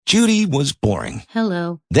Judy was boring.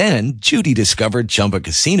 Hello. Then Judy discovered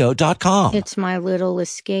ChumbaCasino.com. It's my little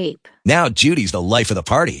escape. Now Judy's the life of the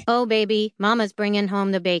party. Oh, baby, mama's bringing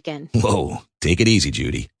home the bacon. Whoa, take it easy,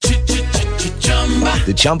 Judy.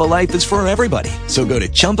 The Chumba life is for everybody. So go to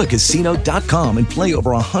ChumbaCasino.com and play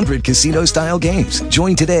over 100 casino-style games.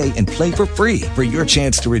 Join today and play for free for your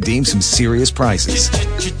chance to redeem some serious prizes.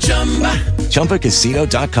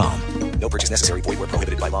 ChumbaCasino.com. No purchase necessary. Void where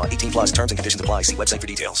prohibited by law. 18 plus terms and conditions apply. See website for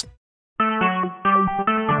details.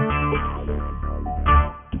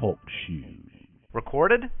 Talk shoes.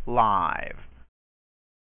 Recorded live.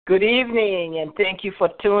 Good evening, and thank you for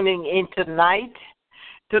tuning in tonight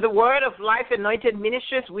to the Word of Life Anointed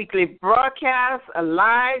Ministries weekly broadcast,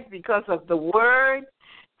 alive because of the Word.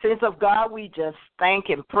 Saints of God, we just thank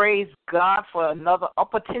and praise God for another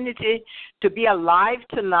opportunity to be alive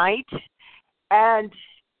tonight and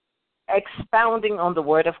expounding on the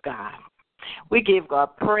Word of God. We give God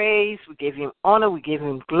praise, we give Him honor, we give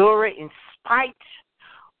Him glory in spite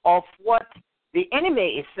of what the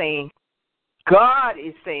enemy is saying. God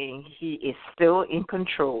is saying He is still in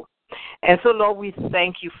control. And so, Lord, we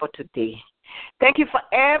thank you for today. Thank you for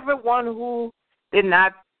everyone who did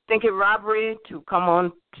not think it robbery to come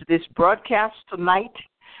on to this broadcast tonight.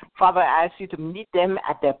 Father, I ask you to meet them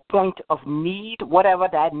at their point of need, whatever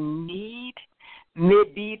that need may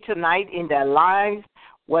be tonight in their lives,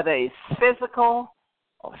 whether it's physical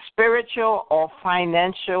or spiritual or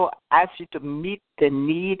financial. I ask you to meet the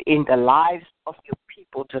need in the lives of your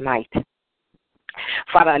people tonight.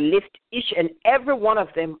 Father, I lift each and every one of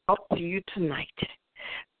them up to you tonight.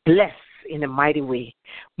 Bless in a mighty way.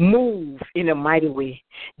 Move in a mighty way.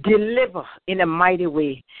 Deliver in a mighty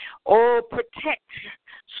way. Oh, protect,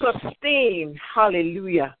 sustain,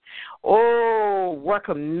 hallelujah. Oh, work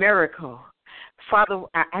a miracle. Father,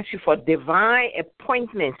 I ask you for divine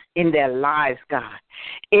appointments in their lives, God,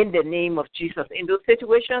 in the name of Jesus. In those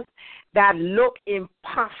situations that look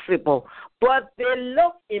impossible, but they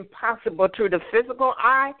look impossible through the physical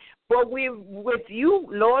eye, but with you,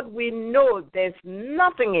 Lord, we know there's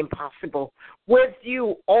nothing impossible. With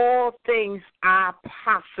you, all things are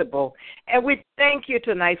possible. And we thank you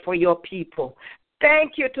tonight for your people.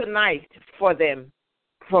 Thank you tonight for them,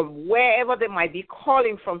 from wherever they might be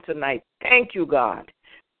calling from tonight. Thank you, God.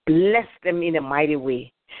 Bless them in a mighty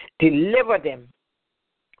way. Deliver them.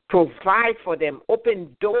 Provide for them.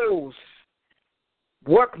 Open doors.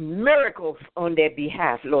 Work miracles on their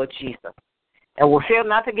behalf, Lord Jesus. And we'll fail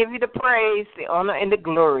not to give you the praise, the honor, and the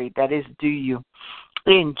glory that is due you.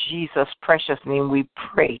 In Jesus' precious name we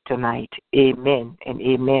pray tonight. Amen and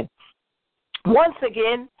amen. Once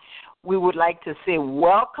again, we would like to say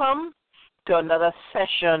welcome to another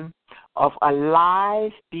session of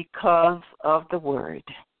Alive Because of the Word.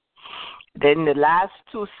 Then the last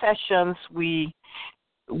two sessions we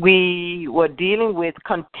were dealing with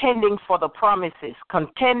contending for the promises,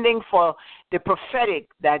 contending for the prophetic,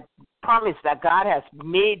 that promise that God has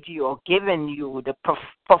made you or given you, the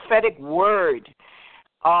prophetic word,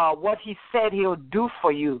 what He said He'll do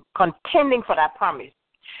for you, contending for that promise.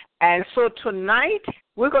 And so tonight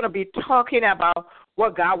we're going to be talking about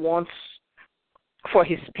what God wants for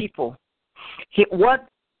His people, what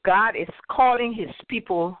God is calling His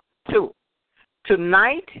people to.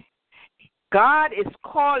 Tonight, God is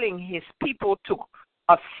calling His people to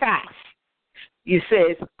a fast. You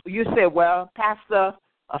say, well, Pastor,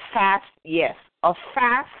 a fast? Yes, a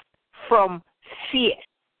fast from fear.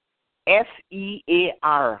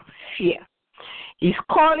 F-E-A-R, fear. He's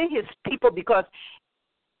calling His people because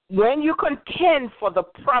when you contend for the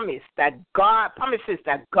promises that God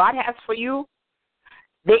has for you,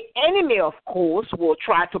 the enemy, of course, will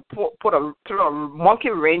try to throw a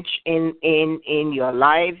monkey wrench in your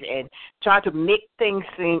life and try to make things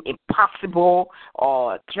seem impossible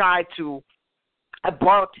or try to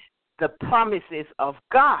abort the promises of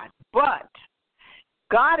God. But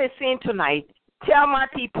God is saying tonight, tell my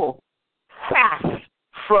people, fast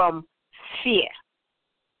from fear.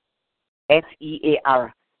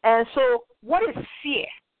 F-E-A-R. And so what is fear?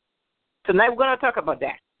 Tonight we're going to talk about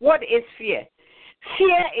that. What is fear?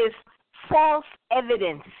 Fear is false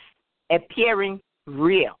evidence appearing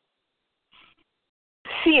real.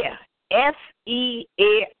 Fear,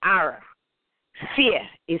 F-E-A-R, fear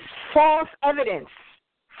is false evidence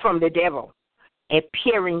from the devil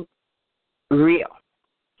appearing real.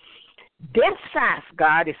 This fast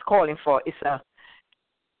God is calling for is a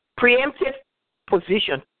preemptive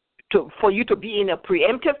position for you to be in a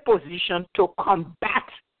preemptive position to combat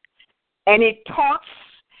any thoughts,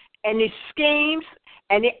 any schemes,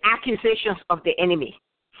 any accusations of the enemy.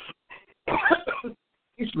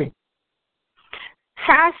 Excuse me.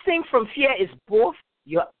 Fasting from fear is both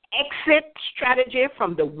your exit strategy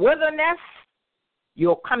from the wilderness,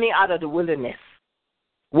 you're coming out of the wilderness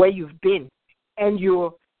where you've been, and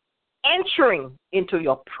you're entering into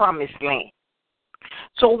your promised land.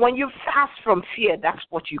 So when you fast from fear, that's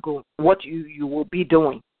what you will be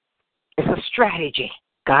doing. It's a strategy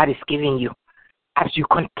God is giving you as you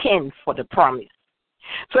contend for the promise.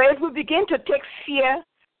 So as we begin to take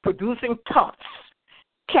fear-producing thoughts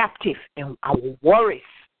captive and our worries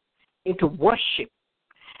into worship,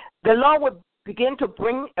 the Lord will begin to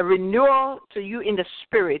bring a renewal to you in the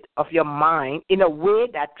spirit of your mind in a way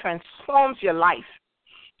that transforms your life,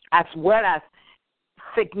 as well as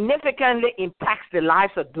significantly impacts the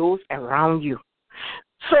lives of those around you.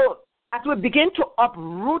 So as we begin to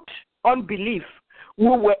uproot unbelief, we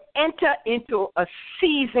will enter into a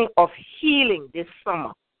season of healing this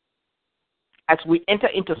summer. As we enter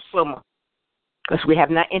into summer, because we have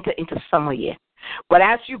not entered into summer yet. But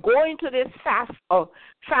as you go into this fast of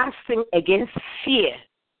fasting against fear,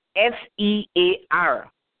 FEAR,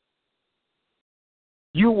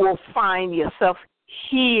 you will find yourself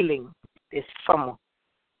healing this summer,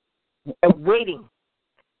 awaiting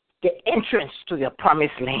the entrance to your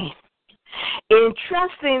promised land.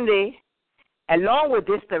 Interestingly, along with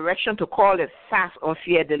this direction to call it fast on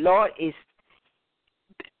fear, the Lord is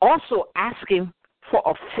also asking for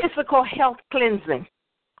a physical health cleansing.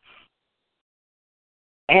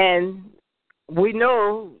 And we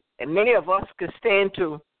know, and many of us could stand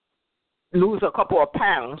to lose a couple of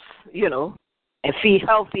pounds, and feel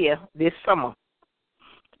healthier this summer.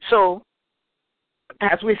 So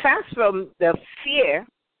as we fast from the fear,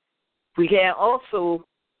 we can also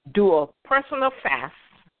do a personal fast,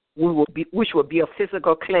 which will be a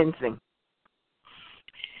physical cleansing.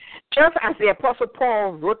 Just as the Apostle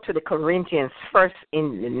Paul wrote to the Corinthians, first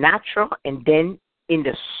in the natural and then in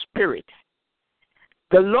the spirit,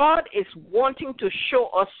 the Lord is wanting to show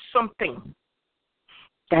us something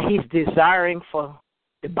that he's desiring for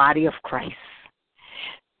the body of Christ.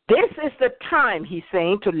 This is the time, he's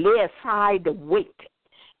saying, to lay aside the weight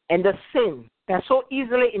and the sin that so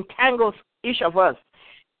easily entangles each of us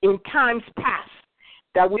in times past,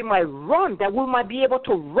 that we might be able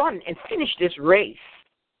to run and finish this race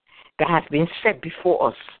that has been set before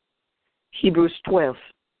us. Hebrews 12,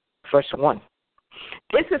 verse 1.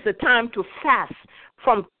 This is the time to fast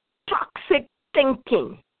from toxic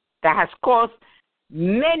thinking that has caused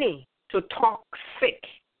many to talk sick.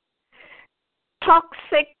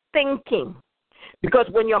 Toxic thinking. Because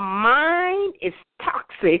when your mind is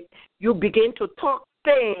toxic, you begin to talk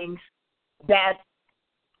things that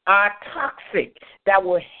are toxic, that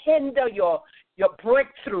will hinder your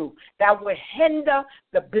breakthrough, that will hinder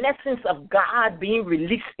the blessings of God being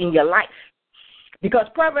released in your life. Because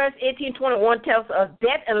Proverbs 18:21 tells us,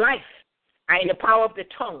 death and life are in the power of the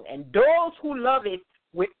tongue, and those who love it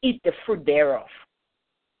will eat the fruit thereof.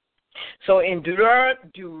 So in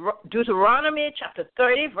Deuteronomy chapter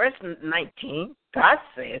 30, verse 19, God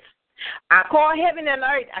says, I call heaven and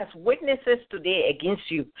earth as witnesses today against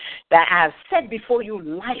you, that I have set before you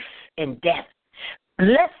life and death,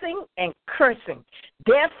 blessing and cursing.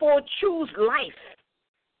 Therefore choose life,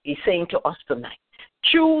 he's saying to us tonight.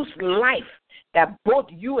 Choose life, that both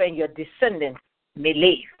you and your descendants may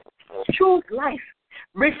live. Choose life.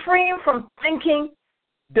 Refrain from thinking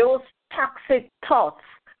those toxic thoughts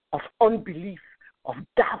of unbelief, of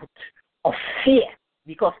doubt, of fear,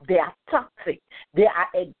 because they are toxic. They are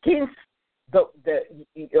against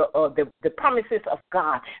the promises of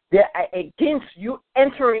God. They are against you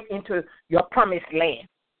entering into your promised land.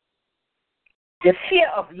 The fear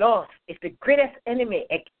of loss is the greatest enemy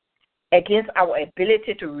against our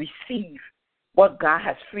ability to receive what God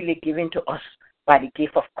has freely given to us by the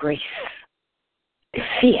gift of grace. The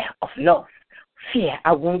fear of loss. Fear,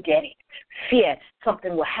 I won't get it. Fear,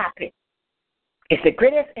 something will happen. It's the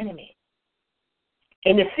greatest enemy.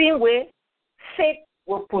 In the same way, faith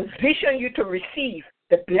will position you to receive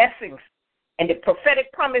the blessings and the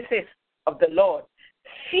prophetic promises of the Lord.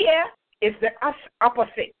 Fear is the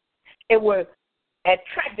opposite. It will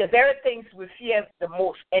attract the very things we fear the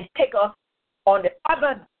most and take us on the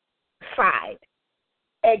other side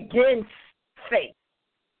against faith.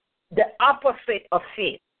 The opposite of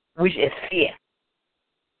faith, which is fear.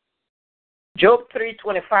 Job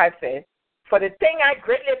 3:25 says, for the thing I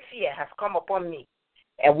greatly fear has come upon me,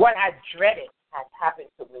 and what I dreaded has happened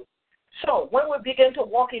to me. So when we begin to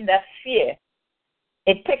walk in that fear,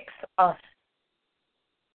 it takes us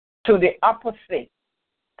to the opposite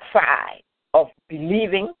side of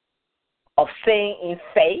believing, of saying in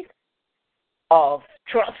faith, of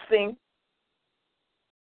trusting.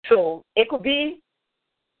 So it could be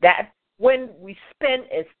that when we spend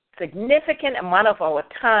a significant amount of our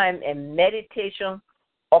time and meditation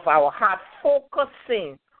of our heart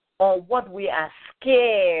focusing on what we are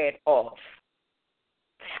scared of,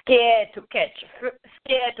 scared to catch,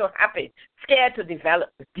 scared to happen, scared to develop.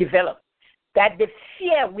 That the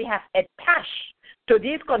fear we have attached to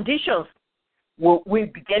these conditions, we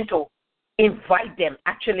begin to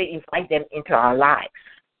actually invite them into our lives.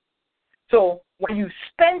 So when you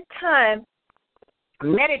spend time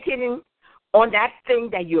meditating on that thing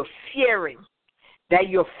that you're fearing, that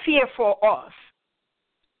you're fearful of,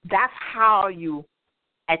 that's how you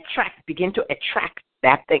begin to attract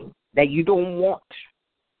that thing that you don't want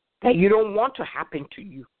to happen to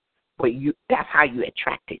you, but that's how you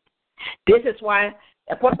attract it. This is why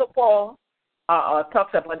Apostle Paul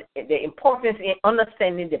talks about the importance in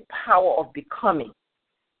understanding the power of becoming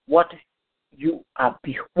what you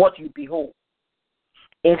behold.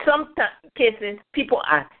 In some cases, people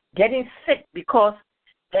are getting sick because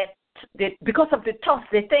of the thoughts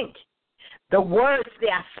they think, the words they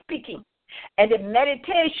are speaking, and the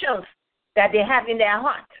meditations that they have in their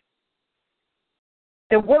heart.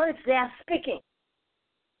 The words they are speaking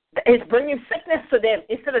is bringing sickness to them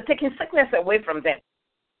instead of taking sickness away from them.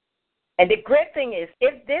 And the great thing is,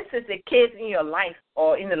 if this is the case in your life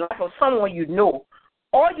or in the life of someone you know,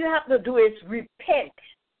 all you have to do is repent.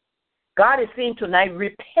 God is saying tonight,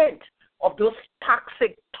 repent of those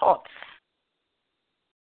toxic thoughts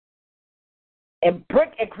and break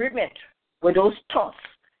agreement with those thoughts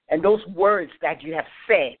and those words that you have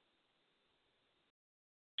said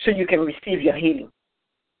so you can receive your healing.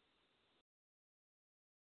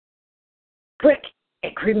 Break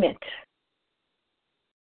agreement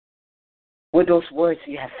with those words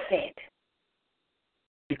you have said,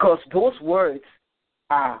 because those words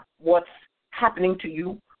are what's happening to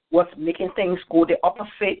you, what's making things go the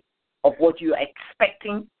opposite of what you're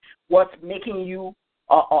expecting, what's making you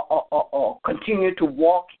continue to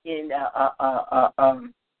walk in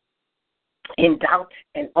doubt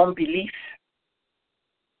and unbelief,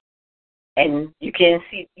 and you can't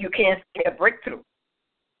get a breakthrough.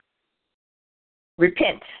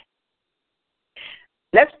 Repent.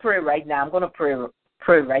 Let's pray right now. I'm going to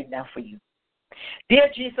pray right now for you. Dear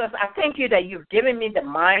Jesus, I thank you that you've given me the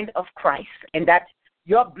mind of Christ and that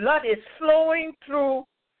your blood is flowing through.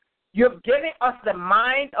 You've given us the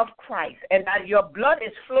mind of Christ and that your blood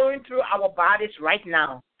is flowing through our bodies right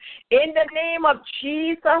now. In the name of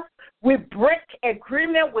Jesus, we break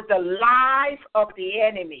agreement with the lies of the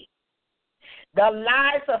enemy, the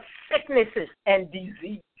lies of sicknesses and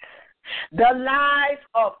disease, the lies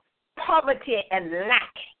of poverty and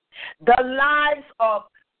lack, the lies of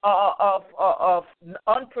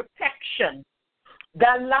unprotection,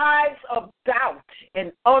 the lies of doubt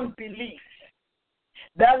and unbelief,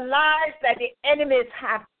 the lies that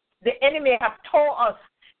the enemy have told us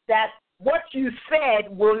that what you said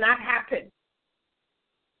will not happen.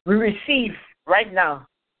 We receive right now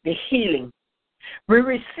the healing. We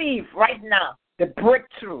receive right now the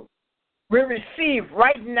breakthrough. We receive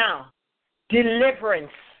right now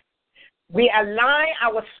deliverance. We align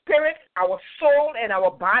our spirit, our soul, and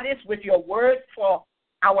our bodies with your word for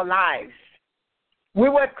our lives. We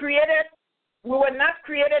were not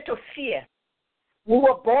created to fear. We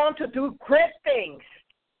were born to do great things.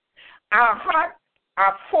 Our hearts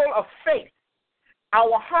are full of faith.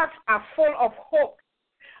 Our hearts are full of hope.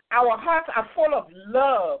 Our hearts are full of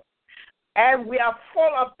love. And we are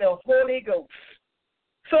full of the Holy Ghost.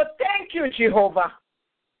 So thank you, Jehovah,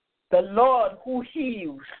 the Lord who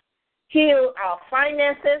heals. Heal our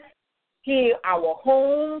finances, heal our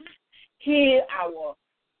homes, heal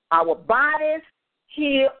our bodies,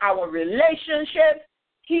 heal our relationships,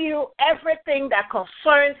 heal everything that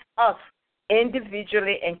concerns us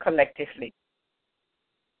individually and collectively.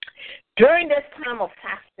 During this time of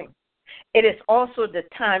fasting, it is also the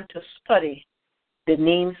time to study the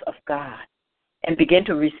names of God and begin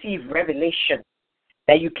to receive revelation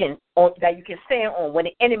that you can stand on when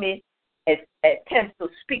the enemy attempts to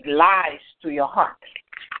speak lies to your heart.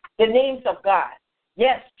 The names of God.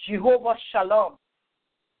 Yes, Jehovah Shalom.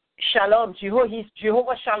 Shalom. He's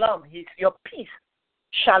Jehovah Shalom. He's your peace.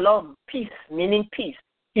 Shalom. Peace, meaning peace.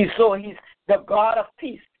 He's the God of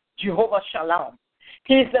peace. Jehovah Shalom.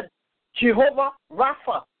 He's the Jehovah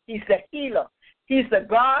Rapha. He's the healer. He's the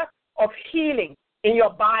God of healing in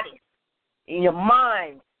your body, in your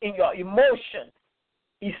mind, in your emotions.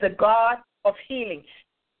 He's the God of healing.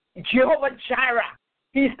 Jehovah Jireh,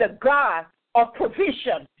 he's the God of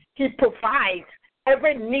provision. He provides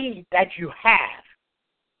every need that you have.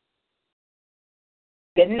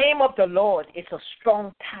 The name of the Lord is a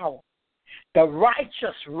strong tower. The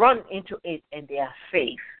righteous run into it and they are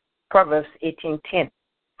safe. Proverbs 18:10.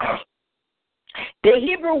 The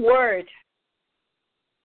Hebrew word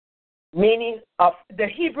meaning of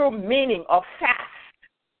fast,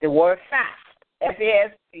 the word fast,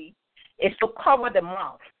 F-A-S-T, is to cover the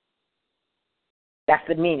mouth. That's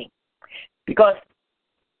the meaning. Because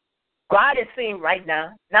God is saying right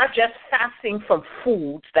now, not just fasting from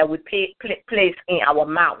foods that we place in our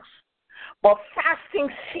mouths, but fasting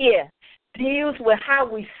fear deals with how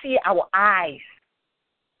we see our eyes,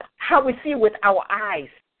 how we see with our eyes,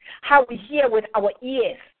 how we hear with our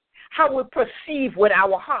ears, how we perceive with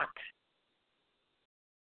our heart.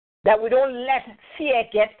 That we don't let fear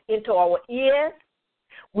get into our ears,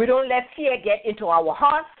 we don't let fear get into our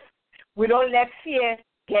hearts, we don't let fear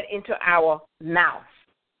get into our mouths.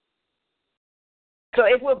 So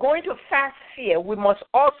if we're going to fast fear, we must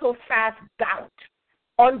also fast doubt,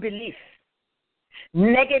 unbelief,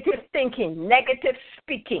 negative thinking, negative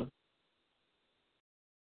speaking.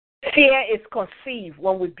 Fear is conceived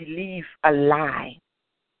when we believe a lie.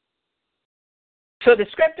 So the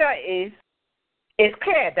scripture is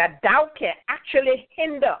clear that doubt can actually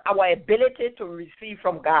hinder our ability to receive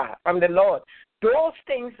from God, from the Lord, those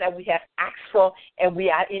things that we have asked for and we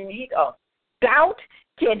are in need of. Doubt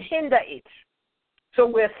can hinder it. So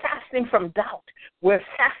we're fasting from doubt. We're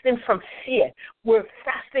fasting from fear. We're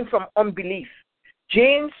fasting from unbelief.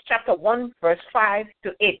 James chapter 1, verse 5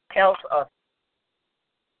 to 8 tells us,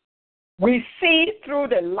 we see through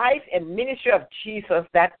the life and ministry of Jesus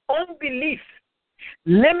that unbelief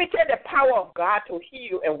limited the power of God to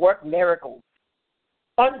heal and work miracles.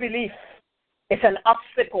 Unbelief is an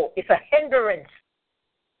obstacle, it's a hindrance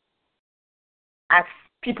as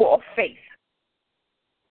people of faith.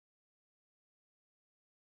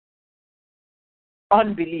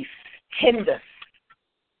 Unbelief hinders.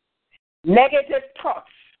 Negative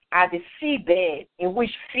thoughts are the seedbed in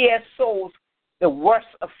which fear sows the worst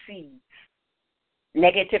of seeds.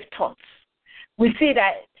 Negative thoughts. We see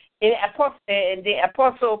that in the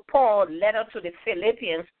Apostle Paul letter to the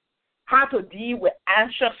Philippians, how to deal with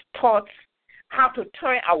anxious thoughts, how to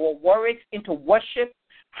turn our worries into worship,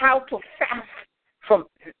 how to fast from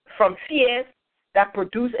fears that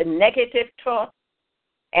produce a negative thought,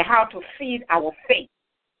 and how to feed our faith.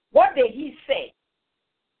 What did he say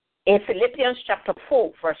in Philippians chapter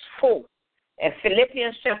 4, verse 4, and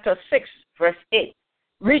Philippians chapter 6, verse 8?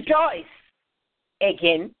 Rejoice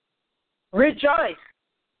again. Rejoice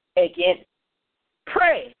again.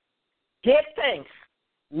 Pray. Give thanks.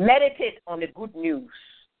 Meditate on the good news.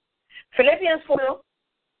 Philippians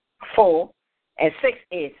 4 and 6,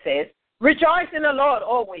 8 says, rejoice in the Lord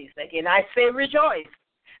always. Again, I say rejoice.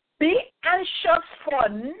 Be anxious for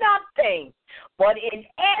nothing, but in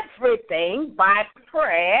everything by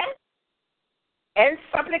prayer and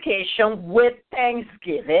supplication with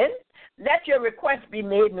thanksgiving, let your requests be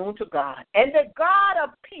made known to God. And the God of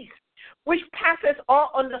peace, which passes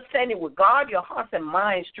all understanding, will guard your hearts and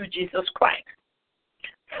minds through Jesus Christ.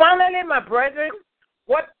 Finally, my brethren,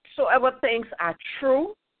 whatsoever things are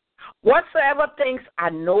true, whatsoever things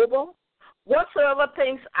are noble, whatsoever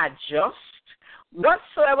things are just,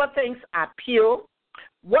 whatsoever things are pure,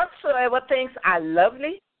 whatsoever things are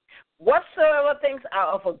lovely, whatsoever things are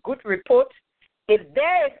of a good report, if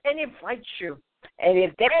there is any virtue, and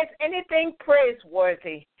if there is anything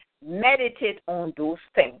praiseworthy, meditate on those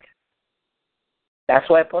things. That's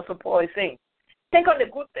what Apostle Paul is saying. Think on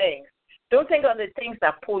the good things. Don't think on the things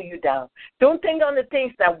that pull you down. Don't think on the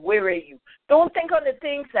things that weary you. Don't think on the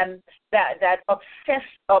things that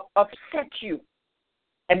upset you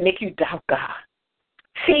and make you doubt God.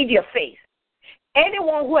 Feed your faith.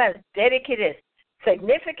 Anyone who has dedicated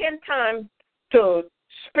significant time to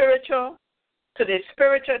the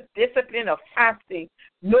spiritual discipline of fasting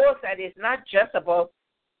knows that it's not just about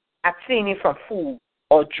abstaining from food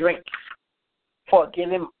or drink for a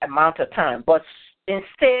given amount of time, but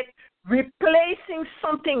instead replacing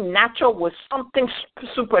something natural with something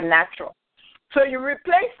supernatural. So you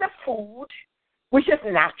replace the food, which is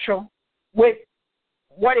natural, with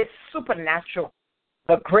what is supernatural,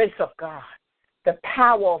 the grace of God, the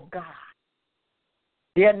power of God,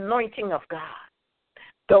 the anointing of God,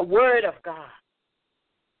 the word of God.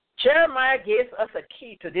 Jeremiah gives us a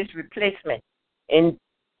key to this replacement in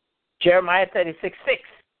Jeremiah 36:6.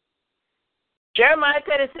 Jeremiah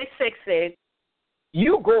 36:6 says,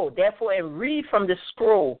 you go, therefore, and read from the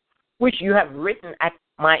scroll which you have written at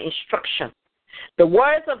my instruction, the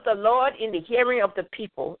words of the Lord in the hearing of the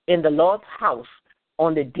people in the Lord's house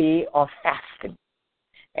on the day of fasting.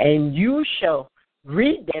 And you shall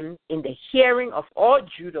read them in the hearing of all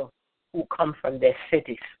Judah who come from their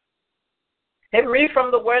cities. And read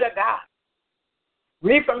from the word of God.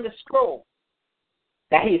 Read from the scroll.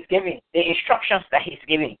 that He's giving, the instructions that He's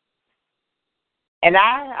giving. And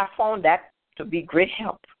I found that to be great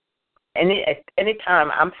help. Any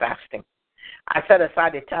time I'm fasting, I set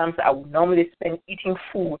aside the times I would normally spend eating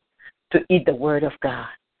food to eat the Word of God.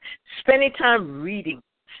 Spending time reading,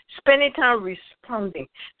 spending time responding,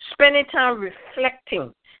 spending time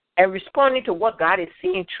reflecting, and responding to what God is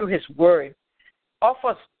saying through His Word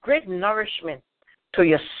offers great nourishment to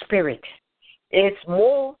your spirit. It's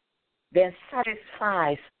more than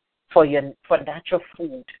satisfies for natural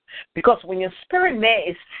food, because when your spirit man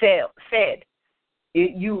is fed,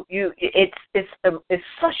 it's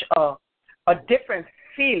such a different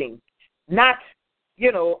feeling, not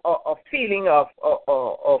a feeling of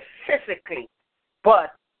physically,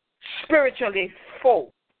 but spiritually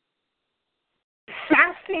full.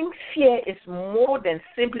 Fasting fear is more than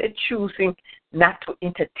simply choosing not to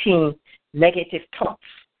entertain negative thoughts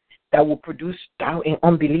that will produce doubt and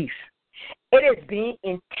unbelief. It is being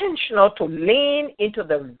intentional to lean into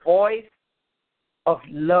the voice of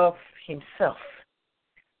love Himself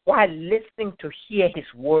while listening to hear His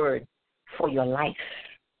word for your life.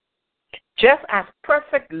 Just as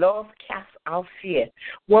perfect love casts out fear,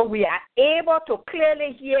 when we are able to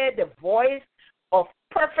clearly hear the voice of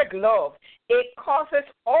perfect love, it causes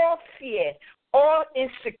all fear, all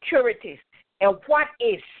insecurities, and what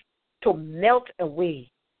is to melt away,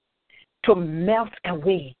 to melt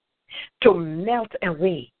away, to melt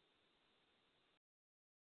away.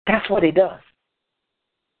 That's what it does.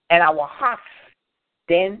 And our hearts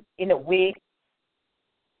then, in a way,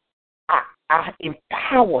 are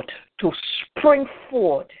empowered to spring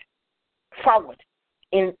forward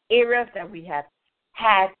in areas that we have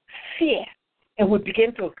had fear. And we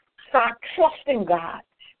begin to start trusting God.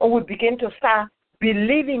 And we begin to start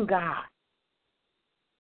believing God.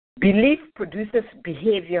 Belief produces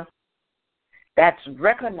behavior that's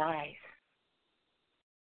recognized.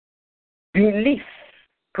 Belief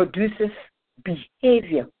produces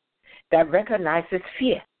behavior that recognizes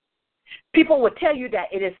fear. People will tell you that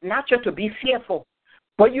it is natural to be fearful,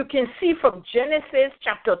 but you can see from Genesis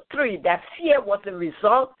chapter 3 that fear was the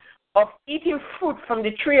result of eating fruit from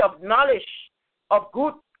the tree of knowledge of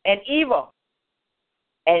good and evil,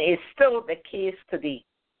 and it's still the case today.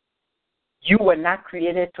 You were not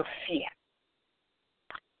created to fear.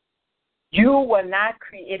 You were not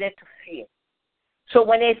created to fear. So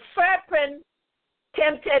when a serpent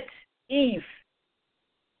tempted Eve,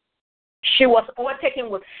 she was overtaken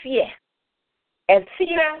with fear. And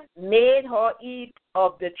fear made her eat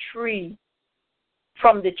of the tree,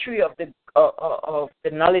 from the tree of the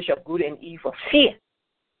knowledge of good and evil. Fear.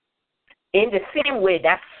 In the same way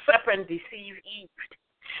that serpent deceived Eve,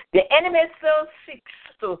 the enemy still seeks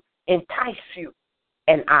to entice you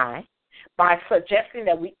and I by suggesting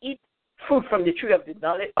that we eat fruit from the tree of the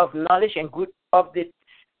knowledge and good of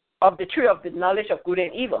the tree of the knowledge of good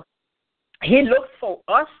and evil. He looks for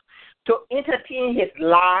us to entertain his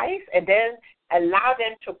lies and then allow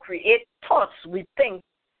them to create thoughts we think,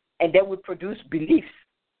 and then we produce beliefs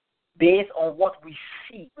based on what we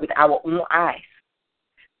see with our own eyes.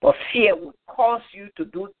 But fear will cause you to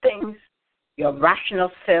do things your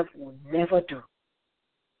rational self will never do.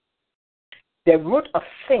 The root of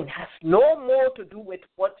sin has no more to do with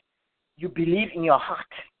what you believe in your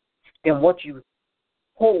heart than what you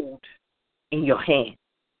hold in your hand.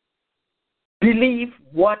 Believe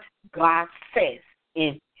what God says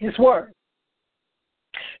in his word.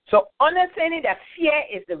 So understanding that fear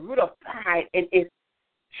is the root of pride and is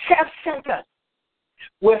self-centered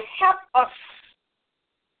will help us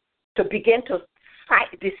to begin to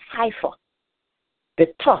decipher the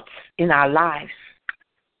thoughts in our lives,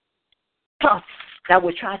 thoughts that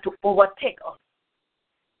will try to overtake us,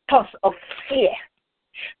 thoughts of fear,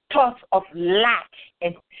 thoughts of lack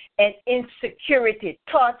and insecurity,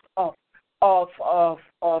 thoughts of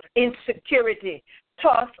insecurity,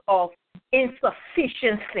 thoughts of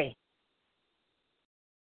insufficiency.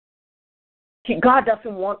 God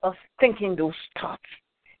doesn't want us thinking those thoughts.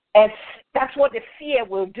 And that's what the fear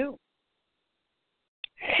will do.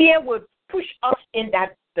 Fear will push us in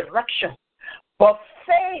that direction. But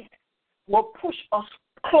faith will push us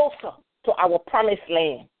closer to our promised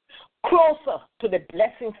land, closer to the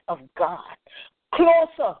blessings of God,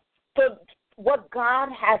 closer to what God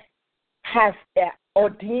has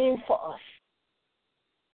ordained for us.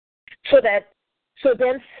 So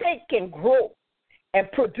then faith can grow and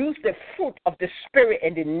produce the fruit of the Spirit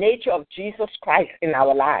and the nature of Jesus Christ in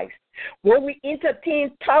our lives. When we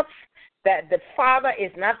entertain thoughts that the Father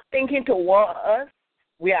is not thinking toward us,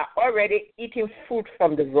 we are already eating fruit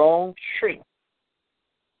from the wrong tree.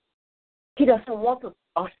 He doesn't want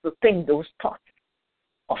us to think those thoughts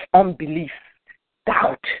of unbelief,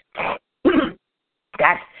 doubt,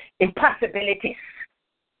 that's impossibilities.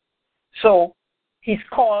 So he's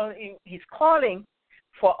calling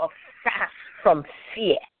for a fast from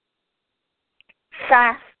fear.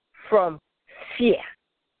 Fast from fear.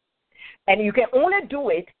 And you can only do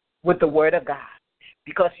it with the Word of God,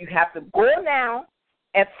 because you have to go now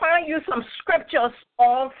and find you some scriptures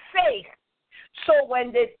on faith. So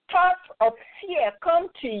when the thoughts of fear come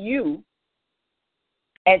to you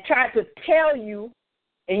and try to tell you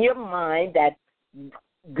in your mind that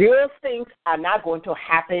those things are not going to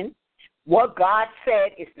happen, what God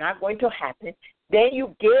said is not going to happen, then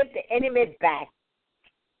you give the enemy back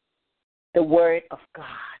the Word of God.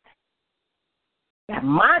 That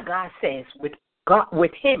my God says with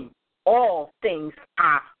him all things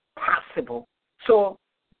are possible. So,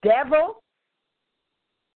 devil,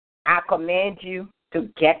 I command you to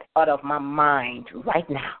get out of my mind right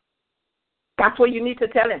now. That's what you need to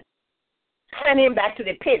tell him. Send him back to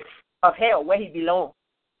the pits of hell where he belongs.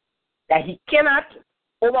 That he cannot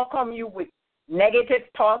overcome you with negative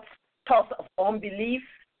thoughts, thoughts of unbelief,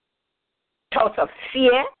 thoughts of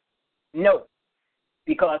fear. No.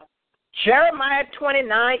 Because Jeremiah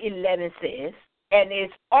 29:11 says, and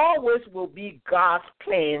it always will be God's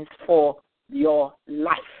plans for your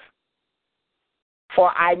life.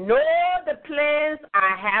 For I know the plans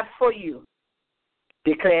I have for you,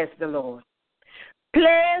 declares the Lord.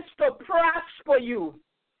 Plans to prosper you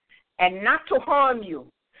and not to harm you.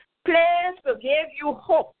 Plans to give you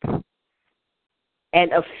hope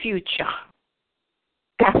and a future.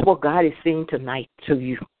 That's what God is saying tonight to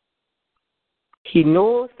you. He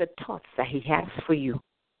knows the thoughts that he has for you.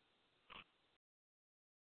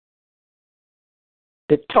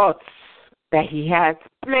 The thoughts that he has,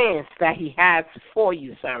 plans that he has for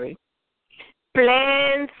you,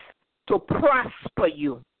 plans to prosper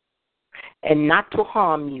you and not to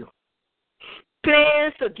harm you.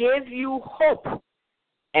 Plans to give you hope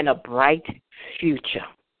and a bright future.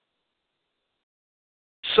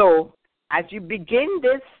 So, as you begin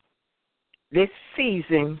this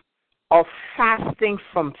season of fasting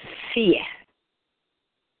from fear,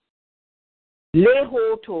 lay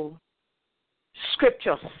hold to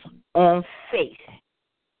scriptures on faith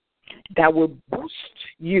that will boost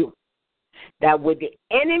you, that when the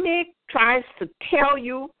enemy tries to tell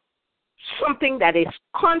you something that is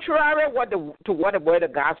contrary to what the Word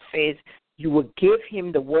of God says, you will give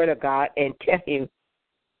him the Word of God and tell him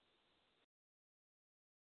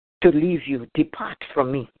to leave you, depart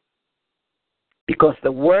from me. Because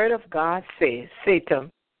the Word of God says,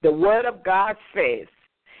 Satan, the Word of God says,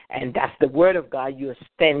 and that's the Word of God you're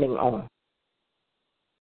standing on.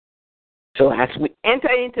 So as we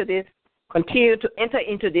enter into this, continue to enter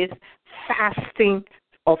into this fasting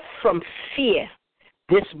from fear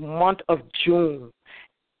this month of June,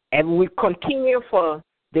 and we continue for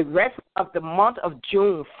the rest of the month of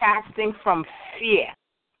June fasting from fear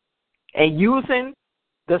and using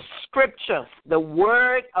the scriptures, the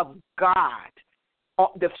Word of God,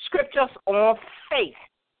 the scriptures on faith.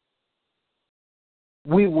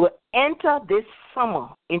 We will enter this summer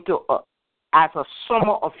as a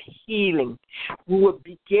summer of healing. We will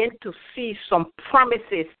begin to see some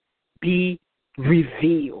promises be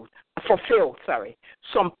fulfilled.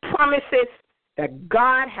 Some promises that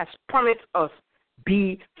God has promised us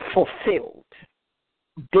be fulfilled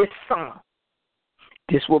this summer.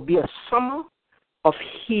 This will be a summer of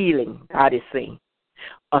healing, God is saying.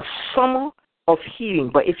 A summer of healing.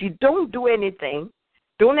 But if you don't do anything,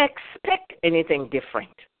 don't expect anything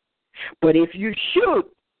different. But if you should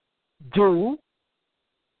do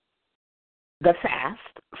the fast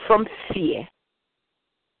from fear,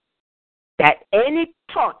 that any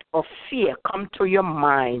thought of fear come to your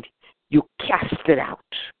mind, you cast it out.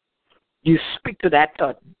 You speak to that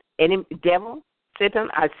thought. Any devil, Satan,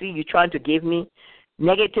 I see you trying to give me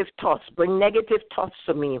negative thoughts. Bring negative thoughts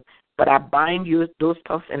to me. But I bind you those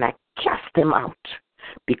thoughts and I cast them out.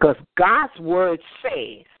 Because God's word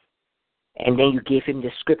says, and then you give him the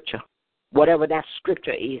scripture. Whatever that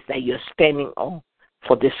scripture is that you're standing on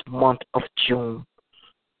for this month of June.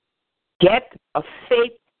 Get a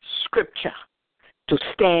faith scripture to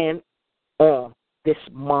stand on this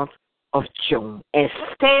month of June. And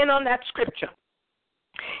stand on that scripture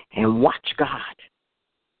and watch God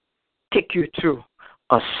take you through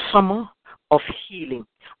a summer of healing,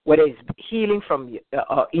 whether it's healing from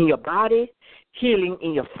in your body, healing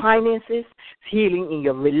in your finances, healing in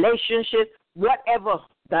your relationships, whatever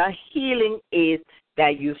the healing is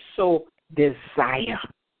that you so desire.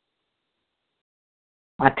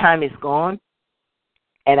 My time is gone,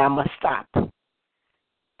 and I must stop.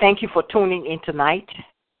 Thank you for tuning in tonight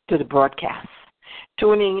to the broadcast.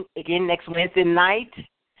 tune in again next Wednesday night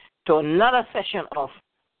to another session of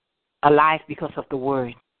Alive Because of the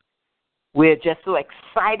Word. We're just so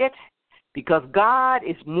excited because God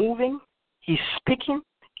is moving, He's speaking,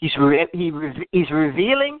 He's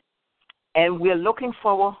revealing, and we're looking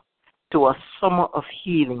forward to a summer of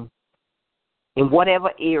healing in whatever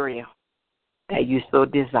area that you so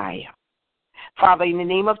desire. Father, in the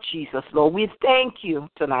name of Jesus, Lord, we thank you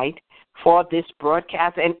tonight for this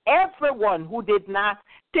broadcast and everyone who did not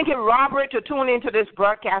think it robbery to tune into this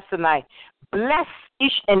broadcast tonight. Bless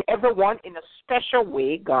each and every one in a special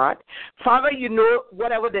way, God. Father, you know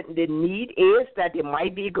whatever the need is that they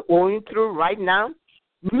might be going through right now.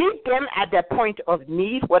 Meet them at their point of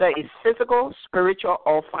need, whether it's physical, spiritual,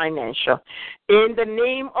 or financial. In the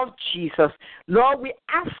name of Jesus, Lord, we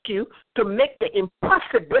ask you to make the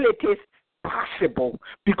impossibilities possible,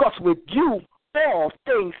 because with you, all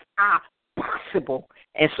things are possible.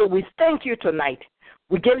 And so we thank you tonight.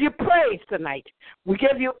 We give you praise tonight. We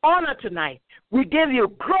give you honor tonight. We give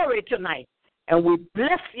you glory tonight. And we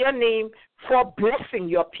bless your name for blessing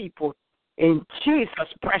your people. In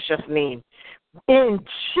Jesus' precious name. In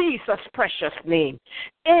Jesus' precious name.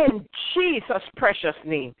 In Jesus' precious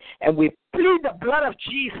name. And we plead the blood of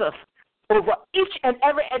Jesus over each and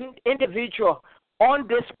every individual on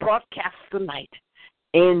this broadcast tonight.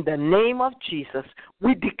 In the name of Jesus,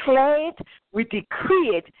 we declare it, we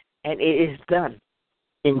decree it, and it is done.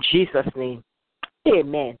 In Jesus' name,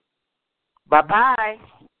 amen. Bye-bye.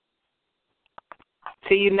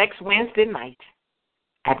 See you next Wednesday night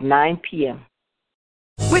at 9 p.m.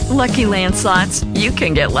 With Lucky Land Slots, you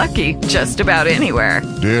can get lucky just about anywhere.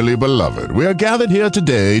 Dearly beloved, we are gathered here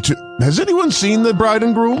today to... Has anyone seen the bride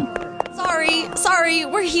and groom? Sorry,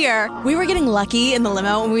 we're here. We were getting lucky in the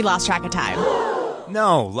limo and we lost track of time.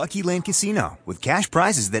 No, Lucky Land Casino, with cash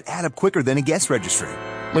prizes that add up quicker than a guest registry.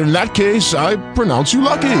 In that case, I pronounce you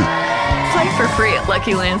lucky. Play for free at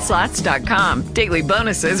LuckyLandSlots.com. Daily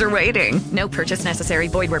bonuses are waiting. No purchase necessary.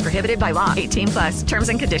 Void where prohibited by law. 18+. Terms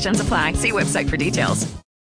and conditions apply. See website for details.